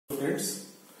Friends,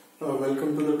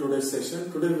 welcome to the today's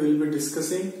session. Today we will be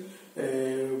discussing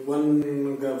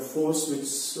one force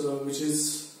which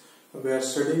is we are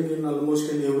studying in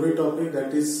almost in every topic.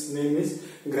 That is name is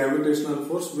gravitational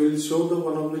force. We will show the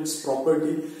one of its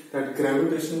property that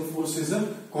gravitational force is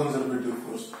a conservative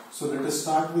force. So let us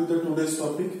start with the today's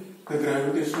topic, the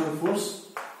gravitational force.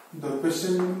 The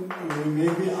question we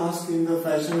may be asked in the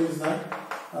fashion is that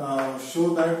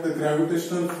show that the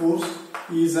gravitational force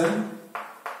is an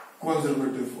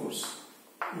conservative force.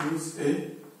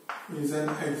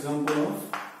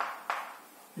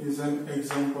 Is an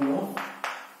example of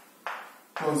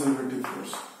conservative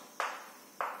force.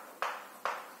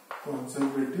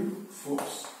 Conservative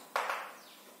force.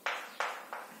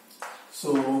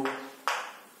 So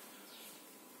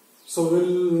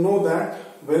we'll know that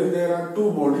when there are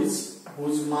two bodies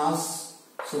whose mass,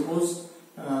 suppose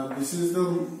this is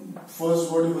the first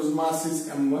body whose mass is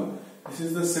m1, this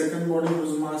is the second body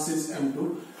whose mass is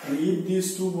m2, and if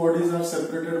these two bodies are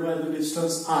separated by the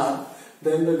distance r,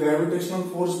 then the gravitational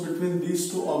force between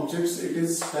these two objects, it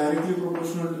is directly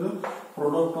proportional to the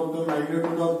product of the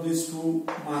magnitude of these two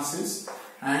masses,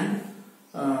 and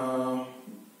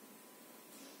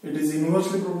it is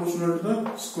inversely proportional to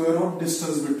the square of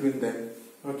distance between them.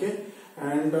 Okay,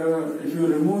 and if you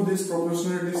remove this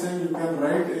proportionality sign, you can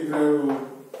write a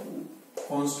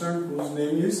constant whose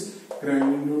name is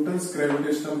Newton's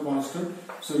gravitational constant.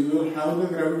 So you will have the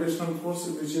gravitational force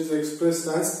which is expressed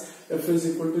as F is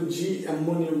equal to G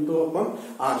m1 m2 upon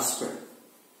r square.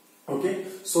 Okay,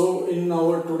 so in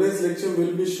our today's lecture we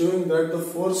will be showing that the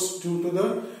force due to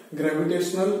the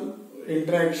gravitational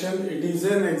interaction, it is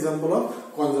an example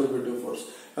of conservative force.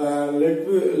 Let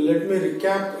me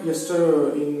recap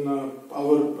yesterday in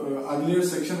our earlier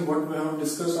section what we have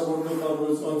discussed about the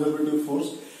conservative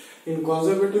force. In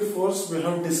conservative force, we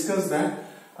have discussed that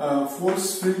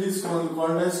force field is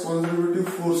called as conservative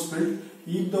force field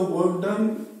if the work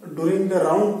done during the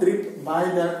round trip by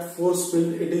that force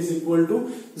field it is equal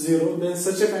to 0, then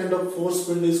such a kind of force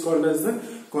field is called as the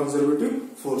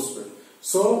conservative force field.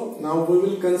 So now we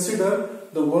will consider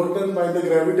the work done by the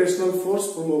gravitational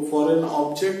force for an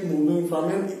object moving from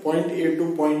a point A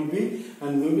to point B,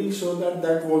 and we will show that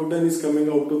that work done is coming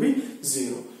out to be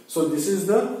 0. So this is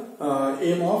the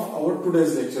aim of our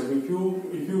today's lecture. If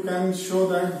you can show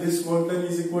that this work done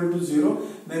is equal to 0,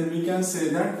 then we can say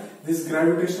that this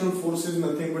gravitational force is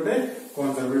nothing but a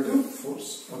conservative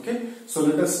force. Okay, so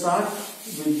let us start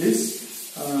with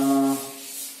this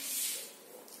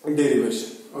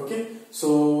derivation. Okay,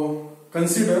 so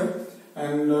consider a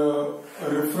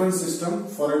reference system.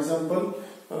 For example,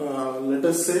 let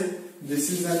us say this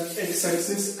is an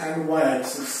x-axis and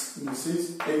y-axis. This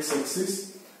is x-axis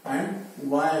and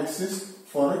y-axis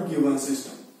for a given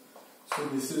system. So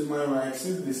this is my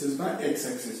y-axis, this is my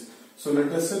x-axis. So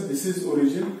let us say this is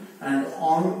origin, and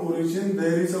on origin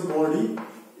there is a body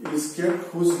is kept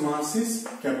whose mass is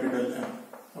capital M.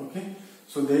 Okay,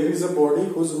 so there is a body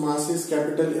whose mass is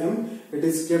capital M, it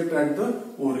is kept at the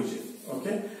origin.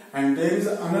 Okay, and there is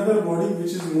another body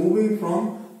which is moving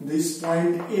from this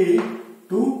point A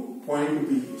to point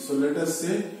B. So let us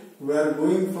say we are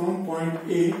going from point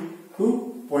A to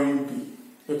point B.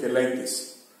 Okay, like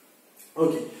this.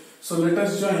 Okay, so let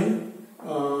us join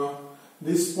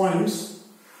these points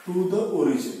to the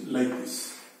origin like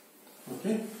this.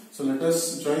 Okay, so let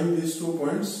us join these two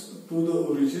points to the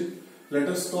origin. Let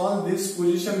us call these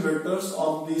position vectors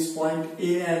of these point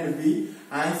A and B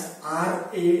as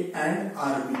RA and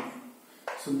RB.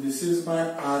 So this is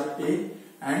my RA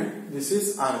and this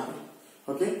is RB.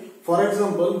 Okay, for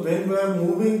example, when we are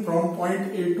moving from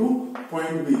point A to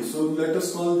point B, so let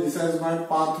us call this as my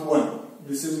path 1.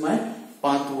 This is my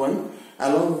path 1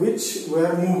 along which we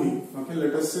are moving. Okay,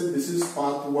 let us say this is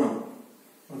path 1.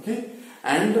 Okay,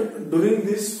 and during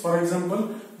this, for example,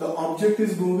 the object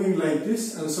is moving like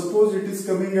this, and suppose it is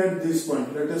coming at this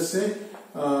point. Let us say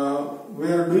we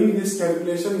are doing this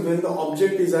calculation when the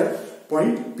object is at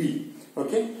point P.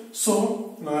 Okay,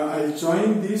 so I'll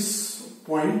join this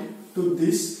point to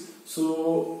this.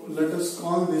 So let us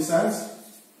call this as,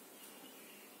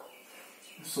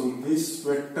 so this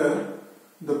vector,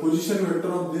 the position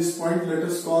vector of this point, let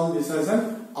us call this as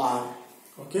an R.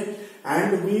 Okay,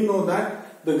 and we know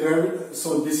that the gravity,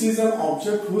 so this is an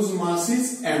object whose mass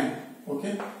is M.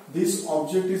 Okay, this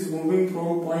object is moving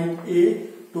from point A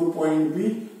to point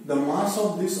B. The mass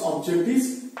of this object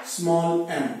is small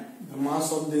m. The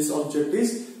mass of this object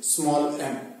is small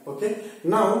m. Okay,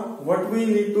 now what we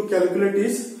need to calculate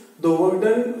is the work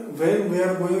done when we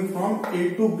are going from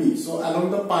A to B. So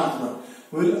along the path 1,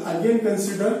 we will again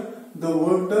consider the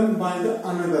work done by the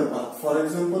another path. For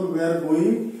example, we are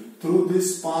going through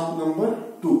this path number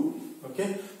 2.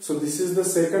 Okay, so this is the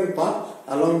second path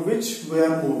along which we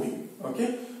are moving.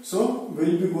 Okay, so we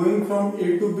will be going from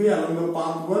A to B along the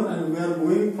path 1, and we are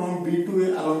going from B to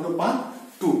A along the path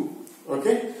 2.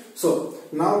 Okay, so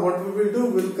now what we will do,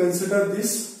 we will consider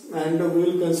this, and we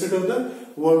will consider the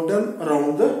work done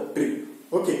around the tree.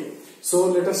 Okay, so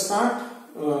let us start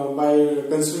by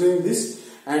considering this,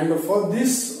 and for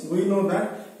this we know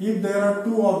that if there are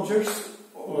two objects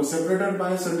separated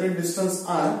by a certain distance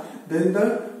r, then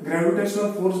the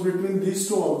gravitational force between these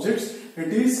two objects,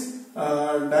 it is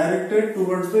directed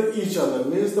towards each other.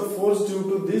 Means the force due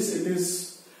to this, it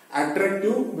is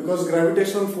attractive, because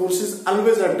gravitational force is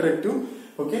always attractive.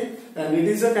 Okay, and it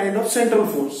is a kind of central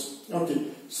force. Okay,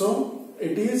 so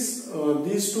it is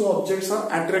these two objects are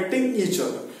attracting each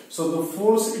other. So the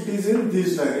force, it is in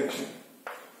this direction.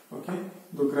 Okay,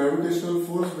 the gravitational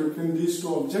force between these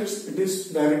two objects, it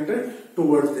is directed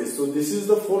towards this. So this is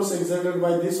the force exerted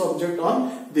by this object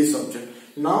on this object.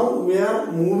 Now we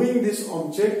are moving this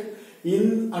object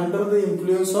in under the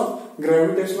influence of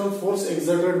gravitational force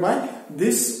exerted by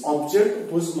this object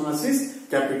whose mass is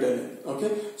capital A.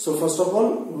 Okay, so first of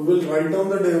all we will write down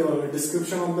the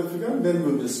description of the figure, then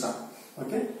we will start.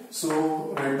 Okay,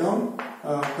 so write down,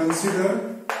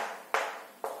 consider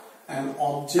an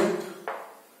object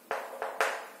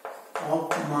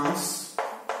of mass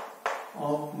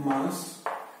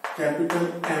capital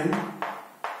M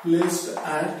placed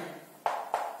at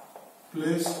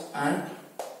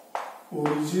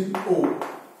origin O.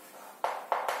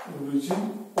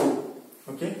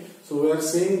 Okay, so we are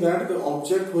saying that the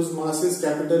object whose mass is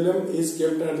capital M is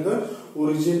kept at the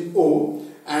origin O,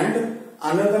 and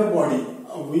another body,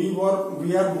 we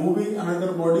are moving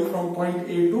another body from point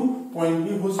A to point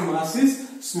B whose mass is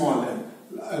small m.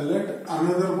 Let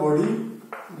another body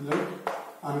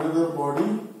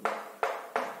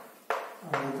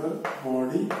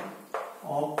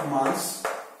of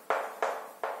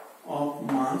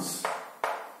mass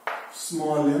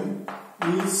small m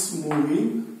is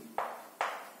moving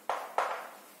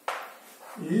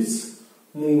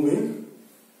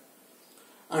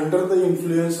under the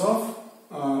influence of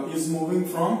is moving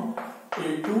from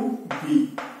A to B,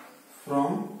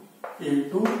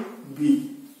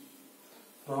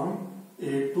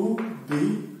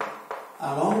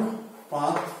 along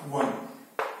path 1.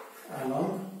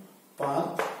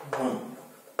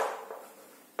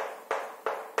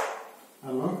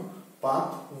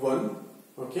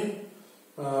 Okay,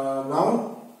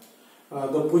 now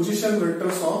the position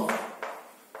vectors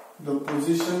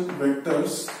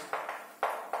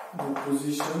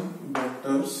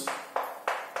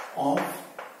of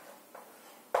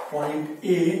point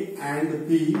A and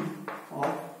B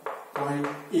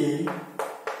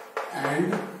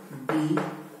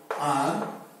are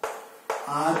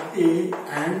RA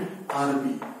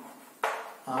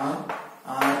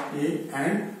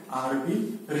and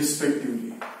RB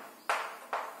respectively.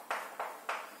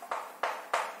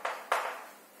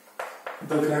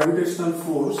 The gravitational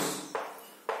force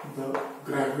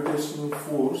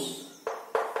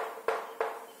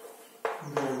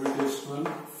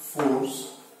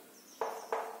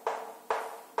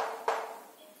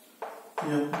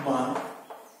F bar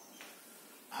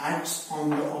acts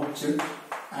on the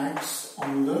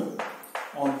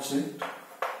object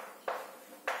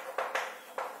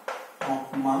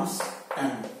of mass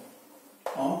m.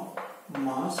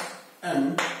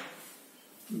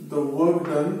 The work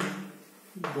done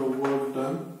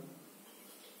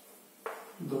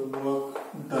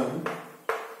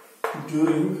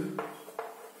during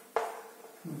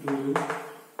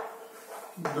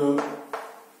the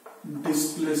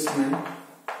displacement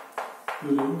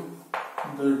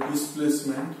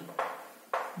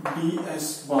ds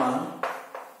bar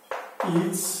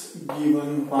is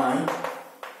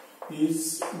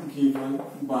given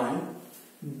by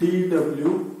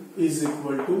dw is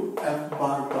equal to f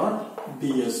bar dot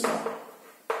ds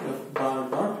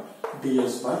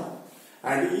bar.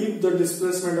 And if the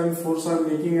displacement and force are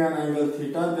making an angle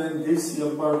theta, then this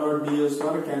f bar dot ds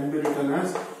bar can be written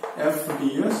as f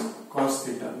ds cos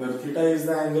theta, where theta is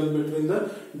the angle between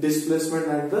the displacement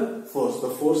and the force. The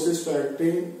force is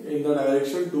acting in the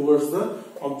direction towards the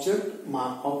object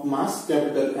of mass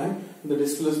capital M. The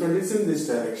displacement is in this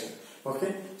direction.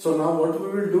 Okay, so now what we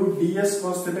will do, ds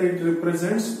cos theta, it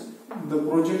represents the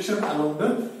projection along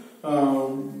the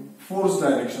force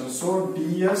direction. So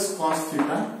ds cos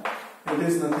theta, it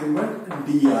is nothing but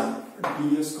dr.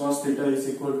 ds cos theta is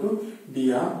equal to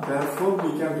dr. Therefore,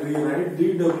 we can rewrite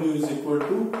dw is equal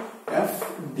to f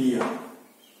dr.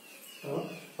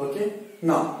 Okay.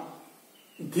 Now,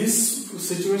 this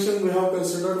situation we have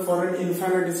considered for an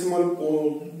infinitesimal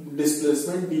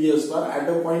displacement ds bar at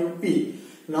a point P.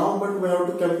 Now, but we have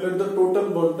to calculate the total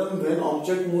work done when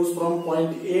object moves from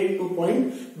point A to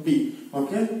point B.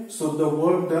 Okay, so the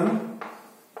work done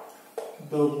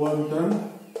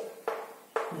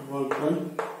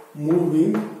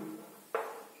moving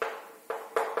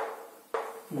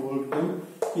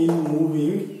in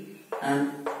moving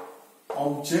an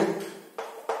object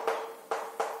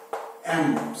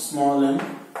m, small m,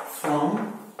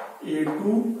 from A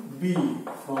to B,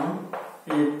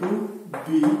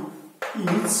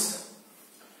 is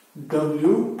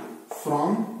W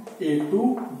from A to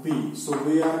B. So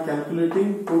we are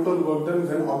calculating total work done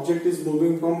when object is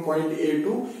moving from point A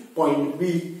to point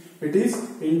B. It is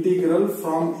integral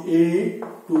from A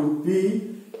to B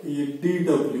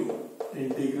dW.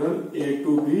 Integral A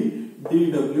to B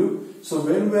dW. So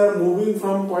when we are moving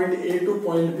from point A to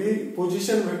point B,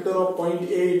 position vector of point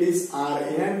A it is RA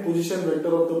and position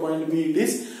vector of the point B it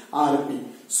is RP.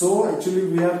 So actually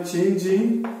we are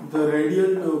changing the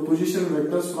radial position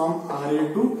vectors from RA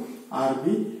to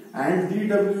RB, and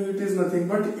dW it is nothing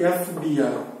but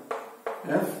FDR.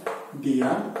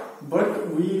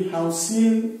 But we have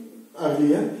seen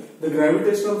earlier the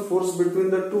gravitational force between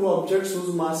the two objects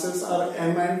whose masses are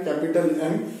m and capital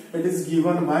M, it is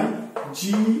given by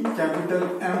G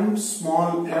capital M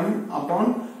small m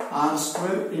upon R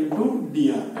square into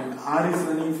dr, and R is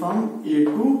running from A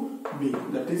to B,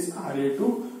 that is RA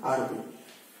to RB.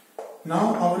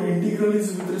 Now our integral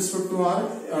is with respect to R.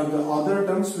 The other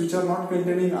terms which are not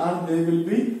containing R, they will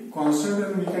be constant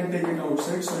and we can take it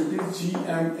outside. So it is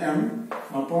GMM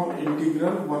upon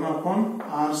integral 1 upon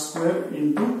R square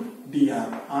into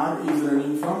dr. R is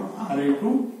running from RA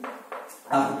to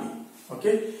RB.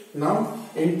 Okay. Now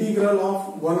integral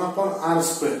of 1 upon R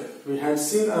square. We had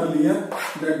seen earlier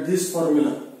that this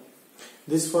formula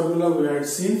we had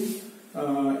seen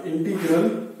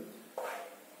integral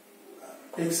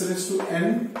x raised to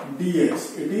n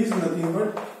dx. It is nothing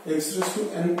but x raised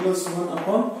to n plus 1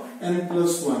 upon n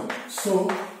plus 1. So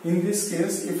in this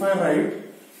case, if I write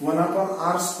 1 upon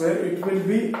r square, it will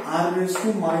be r raised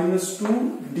to minus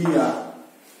 2 dr.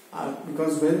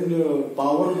 Because when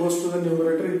power goes to the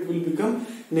numerator, it will become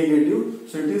negative.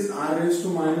 So it is r raised to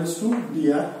minus 2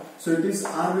 dr. So it is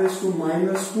r raised to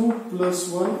minus 2 plus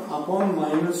 1 upon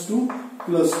minus 2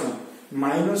 plus 1.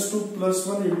 Minus 2 plus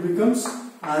 1, it becomes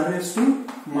r raised to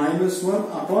minus 1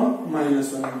 upon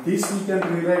minus 1. This we can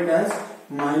rewrite as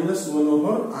minus 1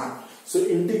 over r. So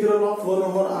integral of 1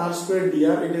 over r square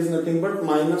dr, it is nothing but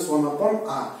minus 1 upon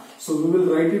r. So we will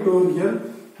write it over here,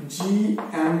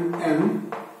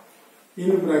 gmm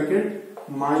in bracket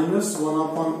minus 1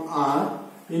 upon r,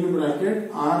 in bracket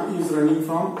r is running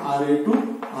from RA to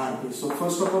RB. So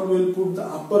first of all we will put the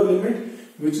upper limit,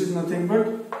 which is nothing but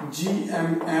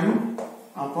gmm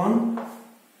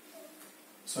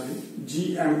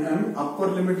upper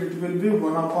limit, it will be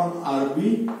 1 upon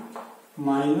RB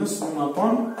minus 1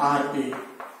 upon RA.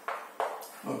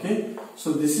 Okay,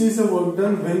 so this is the work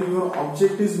done when your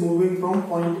object is moving from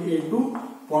point A to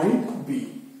point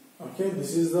B. Okay,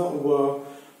 this is the work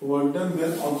done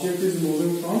when object is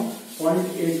moving from point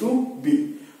A to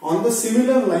B. On the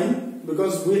similar line,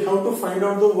 because we have to find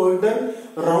out the work done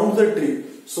around the tree.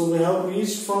 So we have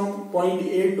reached from point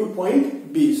A to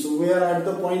point B. So we are at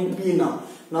the point B now.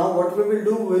 Now what we will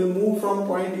do, we will move from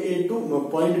point A to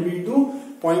point B to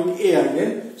point A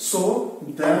again. So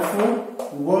therefore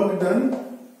work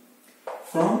done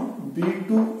from B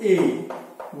to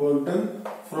A. Work done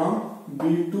from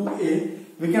B to A.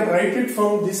 We can write it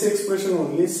from this expression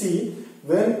only. See,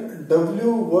 when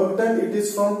W work done, it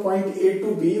is from point A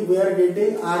to B, we are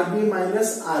getting RB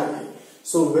minus RA.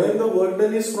 So when the work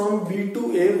done is from B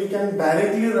to A, we can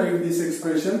directly write this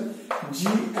expression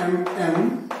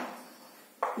GMM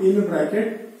in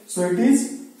bracket. So it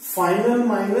is final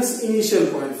minus initial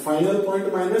point. Final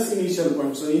point minus initial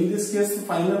point. So in this case, the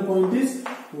final point is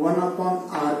 1 upon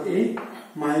RA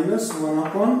minus 1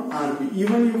 upon RB.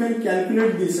 Even you can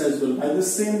calculate this as well. By the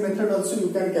same method also you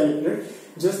can calculate.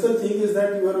 Just the thing is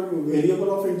that your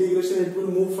variable of integration, it will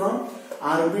move from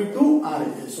RB to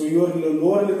RA. So your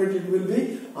lower limit it will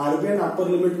be RB and upper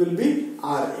limit will be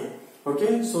RA.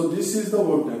 Okay, so this is the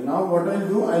work done. Now what I will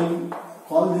do, I will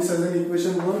call this as an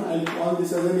equation 1, I will call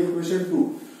this as an equation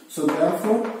 2. So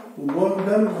therefore work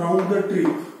done round the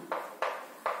trip.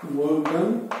 Work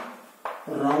done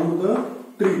round the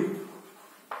trip.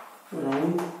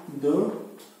 Round the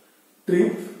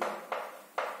trip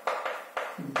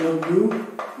W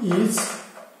is,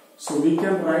 so we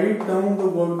can write down the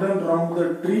work done round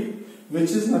the trip,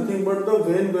 which is nothing but the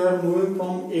when we are moving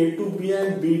from A to B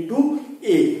and B to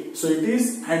A. So it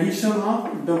is addition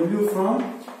of W from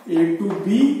A to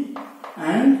B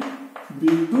and B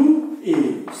to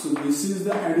A. So this is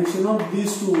the addition of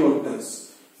these two work dones.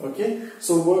 Okay,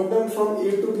 so work done from A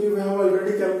to B we have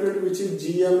already calculated, which is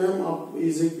GMM up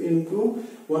is into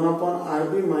 1 upon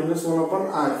RB minus 1 upon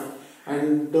RA,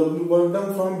 and the work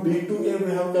done from B to A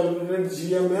we have calculated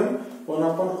GMM 1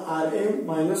 upon RA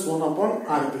minus 1 upon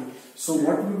RB. So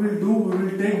what we will do, we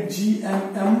will take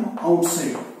GMM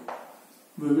outside.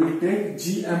 We will take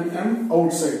GMM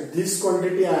outside. This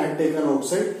quantity I had taken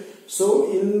outside.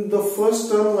 So in the first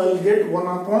term I will get 1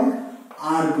 upon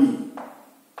RB.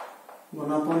 1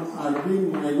 upon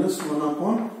RB minus 1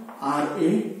 upon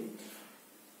RA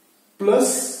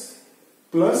plus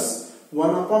 1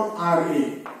 upon RA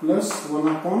plus 1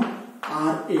 upon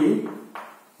RA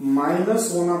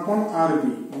minus 1 upon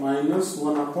RB minus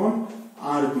 1 upon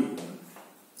RB.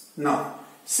 Now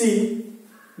see,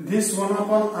 this 1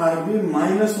 upon RB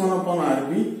minus 1 upon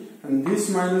RB and this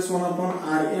minus 1 upon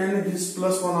RA and this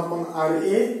plus 1 upon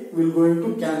RA will going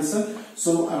to cancel.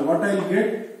 So what I will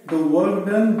get, the work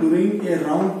done during a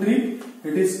round trip,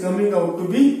 it is coming out to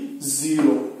be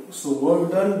 0. So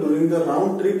work done during the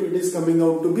round trip, it is coming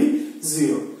out to be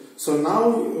 0. So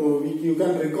now you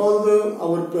can recall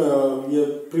our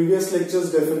previous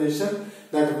lecture's definition,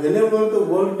 that whenever the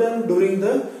work done during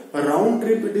the round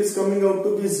trip it is coming out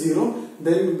to be 0,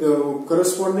 then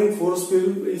corresponding force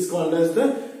field is called as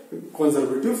the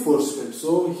conservative force field.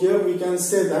 So here we can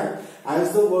say that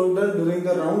as the work done during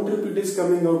the round trip it is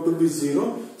coming out to be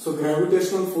 0, so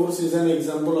gravitational force is an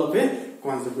example of a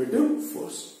conservative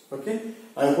force. Okay,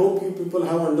 I hope you people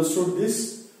have understood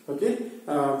this. Okay,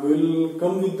 we will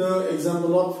come with the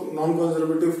example of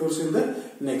non-conservative force in the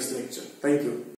next lecture. Thank you.